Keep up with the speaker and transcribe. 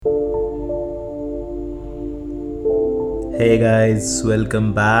Hey guys,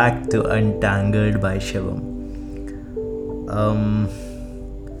 welcome back to Untangled by Shivam. Um,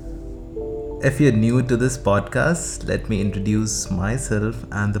 if you're new to this podcast, let me introduce myself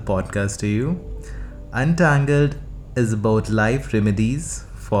and the podcast to you. Untangled is about life remedies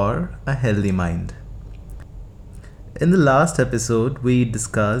for a healthy mind. In the last episode, we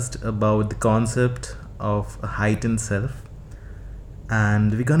discussed about the concept of a heightened self,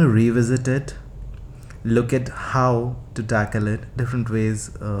 and we're gonna revisit it, look at how to tackle it, different ways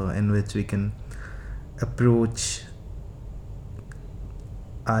in which we can approach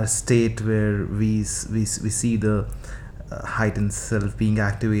our state where we see the heightened self being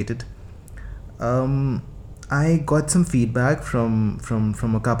activated. um, I got some feedback from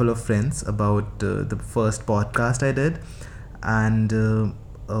a couple of friends about the first podcast I did, and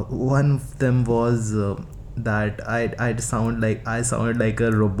one of them was that I sounded like a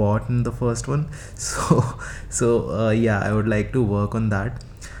robot in the first one. Yeah, I would like to work on that,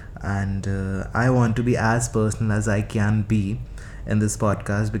 and I want to be as personal as I can be in this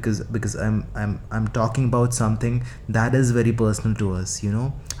podcast because I'm talking about something that is very personal to us.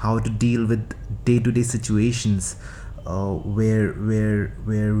 How to deal with day-to-day situations where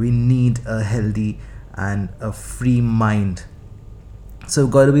we need a healthy and a free mind. So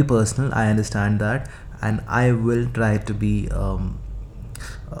got to be personal. I understand that, and I will try to be a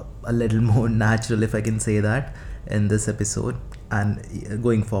little more natural, if I can say that, in this episode and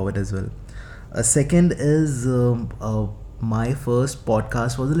going forward as well. A second is my first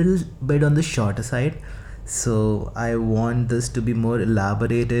podcast was a little bit on the shorter side, so I want this to be more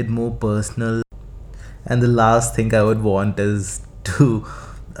elaborated, more personal. And the last thing I would want is to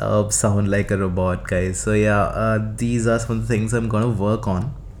sound like a robot, guys. So yeah, these are some of the things I'm gonna work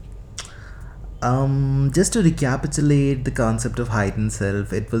on. Just to recapitulate the concept of heightened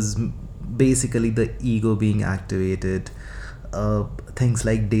self, it was basically the ego being activated. Things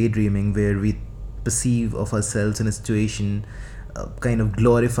like daydreaming, where we perceive of ourselves in a situation, kind of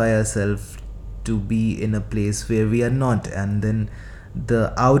glorify ourselves to be in a place where we are not, and then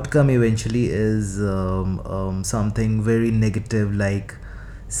the outcome eventually is something very negative, like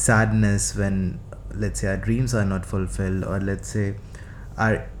sadness when, let's say, our dreams are not fulfilled, or let's say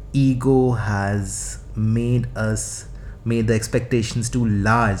our ego has made the expectations too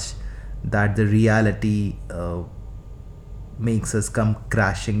large, that the reality makes us come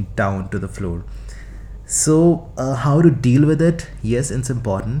crashing down to the floor. So how to deal with it? Yes, it's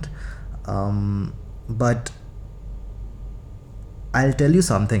important, but I'll tell you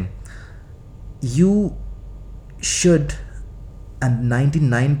something. You should, and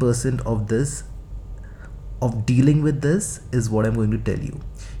 99% of this, of dealing with this, is what I'm going to tell you.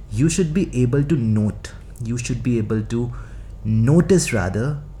 You should be able to you should be able to notice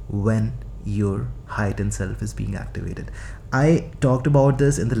rather when your heightened self is being activated. I talked about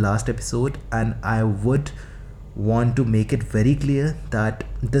this in the last episode, and I would want to make it very clear that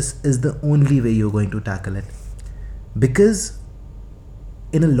this is the only way you're going to tackle it, because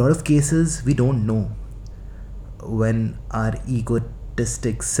in a lot of cases we don't know when our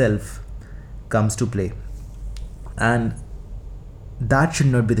egotistic self comes to play, and that should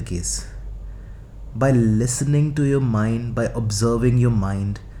not be the case. By listening to your mind, by observing your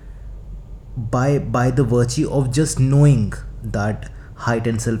mind, by the virtue of just knowing that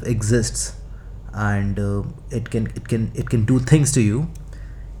heightened self exists, and it can do things to you,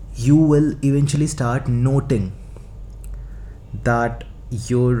 you will eventually start noting that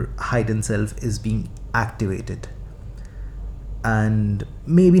your heightened self is being activated. And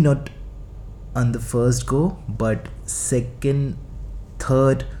maybe not on the first go, but second,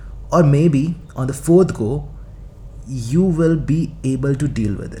 third, or maybe on the fourth go, you will be able to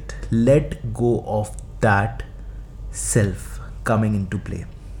deal with it. Let go of that self coming into play,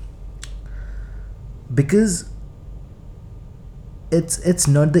 because it's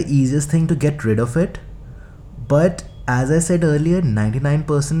not the easiest thing to get rid of it. But as I said earlier,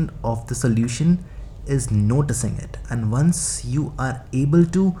 99% of the solution is noticing it. And once you are able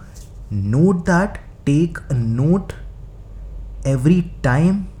to note that, take a note every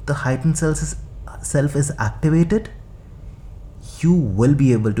time the heightened self is activated, you will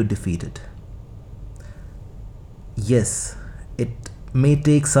be able to defeat it. Yes, it may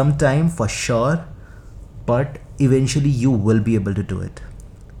take some time for sure, but eventually you will be able to do it.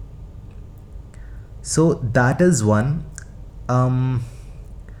 So that is one.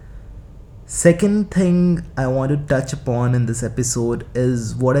 Second thing I want to touch upon in this episode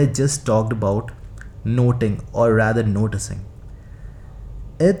is what I just talked about, noting, or rather noticing.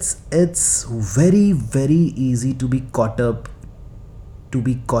 It's very easy to be caught up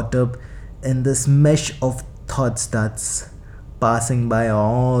in this mesh of thoughts that's passing by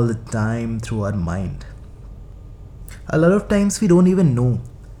all the time through our mind. A lot of times we don't even know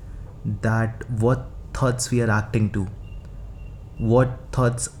that what thoughts we are acting to, what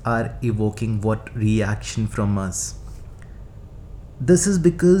thoughts are evoking what reaction from us. This is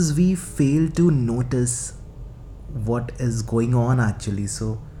because we fail to notice what is going on actually.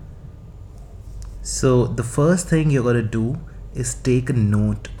 So the first thing you're going to do is take a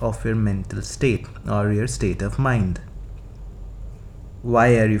note of your mental state or your state of mind.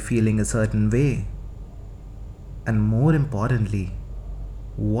 Why are you feeling a certain way? And more importantly,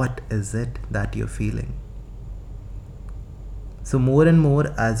 what is it that you're feeling? So, more and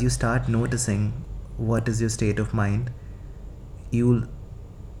more as you start noticing what is your state of mind, you'll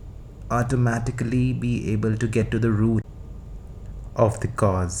automatically be able to get to the root of the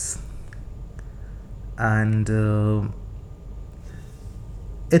cause. And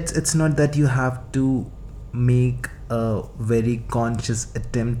it's not that you have to make a very conscious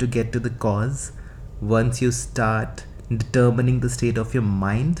attempt to get to the cause. Once you start determining the state of your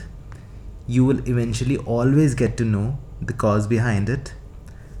mind, you will eventually always get to know the cause behind it.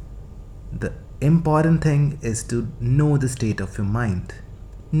 The important thing is to know the state of your mind.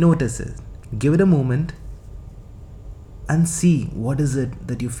 Notice it, give it a moment, and see what is it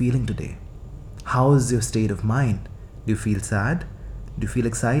that you're feeling today. How is your state of mind? Do you feel sad? Do you feel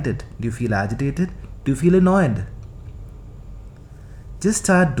excited? Do you feel agitated? Do you feel annoyed? Just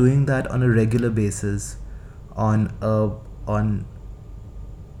start doing that on a regular basis, on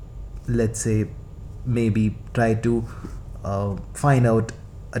let's say, maybe try to find out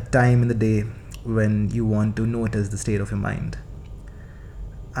a time in the day when you want to notice the state of your mind.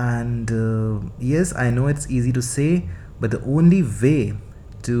 And yes, I know it's easy to say, but the only way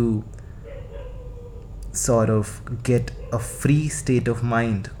to sort of get a free state of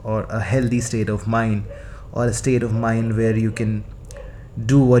mind or a healthy state of mind or a state of mind where you can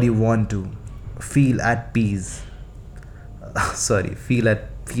do what you want to, feel at peace, feel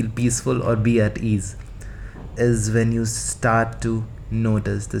peaceful or be at ease, is when you start to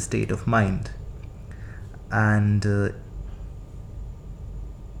notice the state of mind. And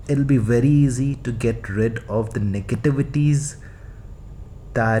it'll be very easy to get rid of the negativities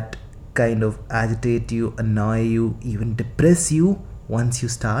that kind of agitate you, annoy you, even depress you, once you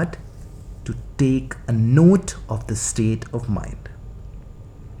start to take a note of the state of mind.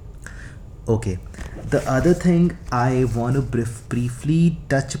 Okay, the other thing I want to briefly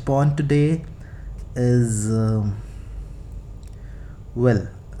touch upon today is well,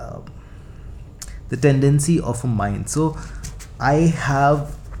 the tendency of a mind. So I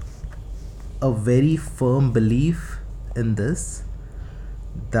have a very firm belief in this,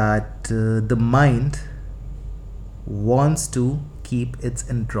 that the mind wants to keep its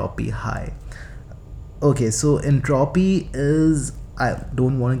entropy high. Okay, so entropy is, I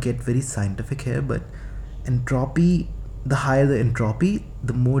don't want to get very scientific here, but entropy, the higher the entropy,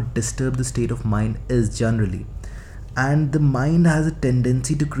 the more disturbed the state of mind is generally. And the mind has a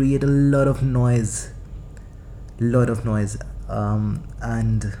tendency to create a lot of noise,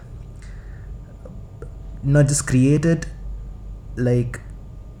 and not just create it, like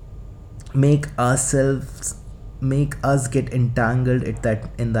make us get entangled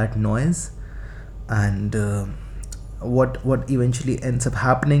in that noise. And what eventually ends up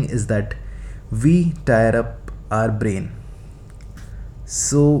happening is that we tire up our brain.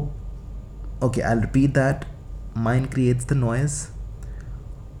 So okay, I'll repeat that. Mind creates the noise,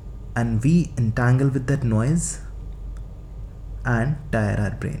 and we entangle with that noise and tire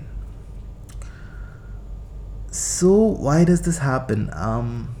our brain. So why does this happen?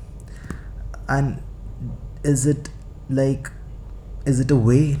 And is it a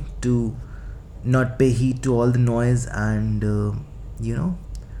way to not pay heed to all the noise and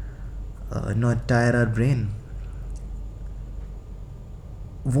not tire our brain?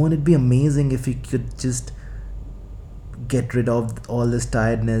 Won't it be amazing if we could just get rid of all this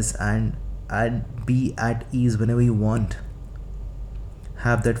tiredness and be at ease whenever you want,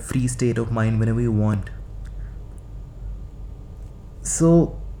 have that free state of mind whenever you want?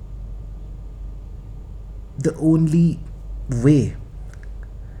 So the only way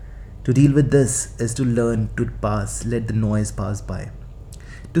to deal with this is to learn to let the noise pass by,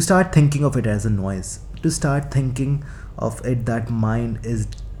 to start thinking of it as a noise, to start thinking of it that mind is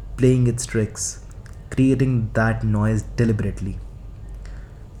playing its tricks, creating that noise deliberately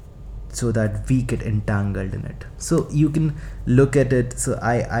so that we get entangled in it. So you can look at it. So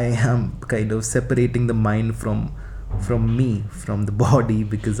I am kind of separating the mind from the body,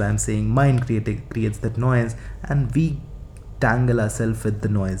 because I'm saying mind creates that noise and we tangle ourselves with the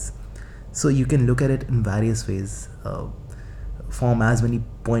noise. So you can look at it in various ways, form as many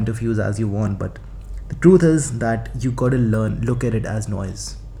point of views as you want, but the truth is that you gotta look at it as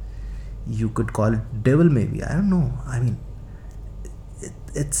noise. You could call it devil, maybe, I don't know. I mean,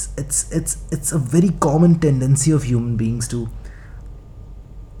 it's a very common tendency of human beings to,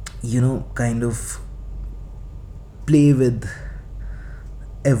 kind of play with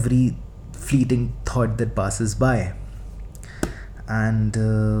every fleeting thought that passes by,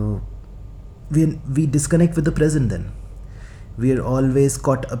 and we disconnect with the present. Then we are always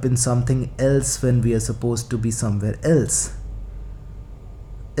caught up in something else when we are supposed to be somewhere else.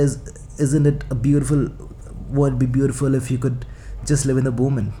 Isn't it a beautiful, would be beautiful if you could just live in the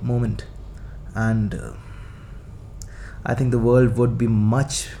moment, and I think the world would be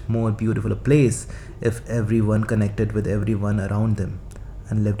much more beautiful a place if everyone connected with everyone around them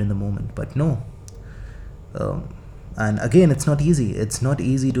and lived in the moment. But no. And again, it's not easy. It's not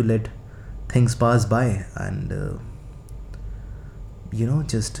easy to let things pass by and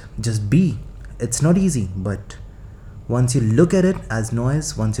just be. It's not easy, but once you look at it as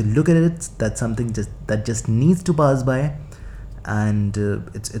noise, once you look at it, that's something that just needs to pass by, and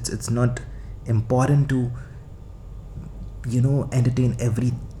it's not important to entertain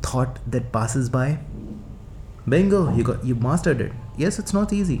every thought that passes by. Bingo, you mastered it. Yes, it's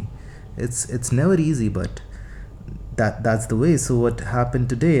not easy. It's never easy, but that's the way. So what happened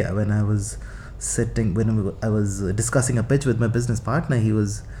today, when I was discussing a pitch with my business partner,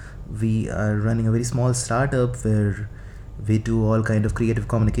 we are running a very small startup where we do all kind of creative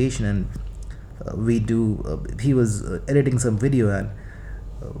communication, and he was editing some video, and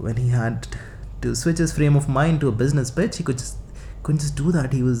when he had to switch his frame of mind to a business pitch, he couldn't just do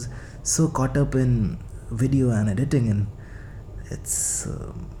that. He was so caught up in video and editing, and it's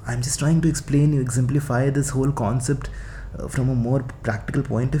I'm just trying to exemplify this whole concept from a more practical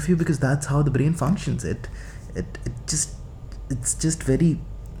point of view, because that's how the brain functions. It's just very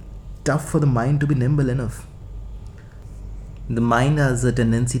tough for the mind to be nimble enough. The mind has a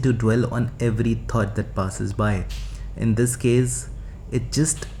tendency to dwell on every thought that passes by. In this case, it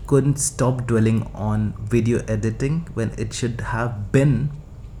just couldn't stop dwelling on video editing when it should have been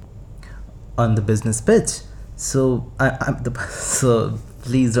on the business pitch. So so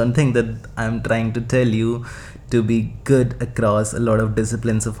please don't think that I'm trying to tell you to be good across a lot of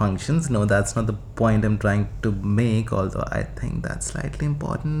disciplines or functions. No, that's not the point I'm trying to make, although I think that's slightly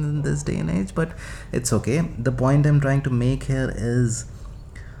important in this day and age, but it's okay. The point I'm trying to make here is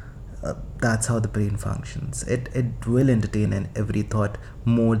that's how the brain functions. It will entertain in every thought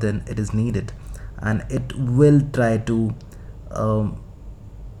more than it is needed, and it will try to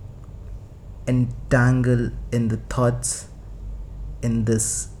entangle in the thoughts, in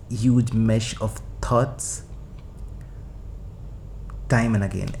this huge mesh of thoughts, time and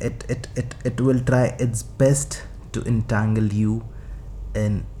again. It will try its best to entangle you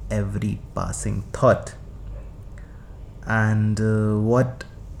in every passing thought, and what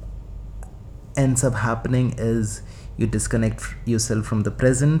ends up happening is you disconnect yourself from the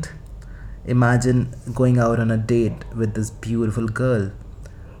present. Imagine going out on a date with this beautiful girl,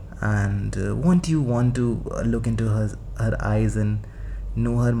 and won't you want to look into her eyes and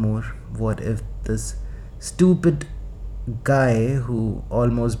know her more? What if this stupid guy who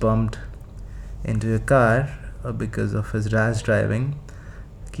almost bumped into your car because of his rash driving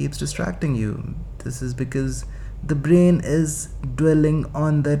keeps distracting you? This is because the brain is dwelling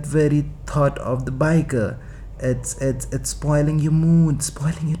on that very thought of the biker. It's spoiling your mood,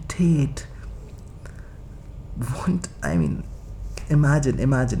 spoiling your date.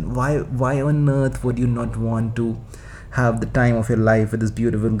 Imagine why on earth would you not want to have the time of your life with this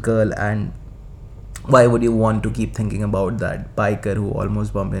beautiful girl, and why would you want to keep thinking about that biker who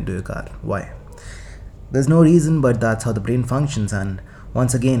almost bumped into your car? Why? There's no reason, but that's how the brain functions. And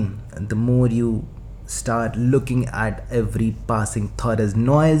once again, the more you start looking at every passing thought as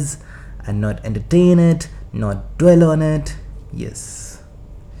noise and not entertain it, not dwell on it, yes,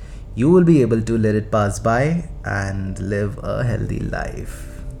 you will be able to let it pass by and live a healthy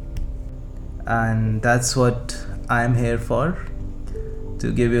life. And that's what I'm here for,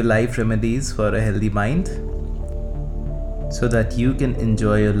 to give you life remedies for a healthy mind so that you can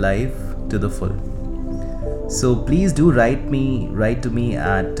enjoy your life to the full. So please do write to me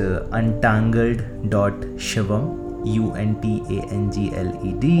at untangled.shivam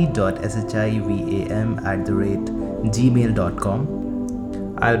untangled.shivam@gmail.com.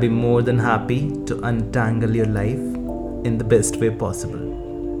 I'll be more than happy to untangle your life in the best way possible.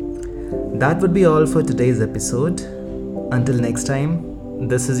 That would be all for today's episode. Until next time,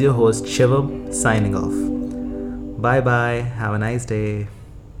 this is your host Shivam signing off. Bye bye. Have a nice day.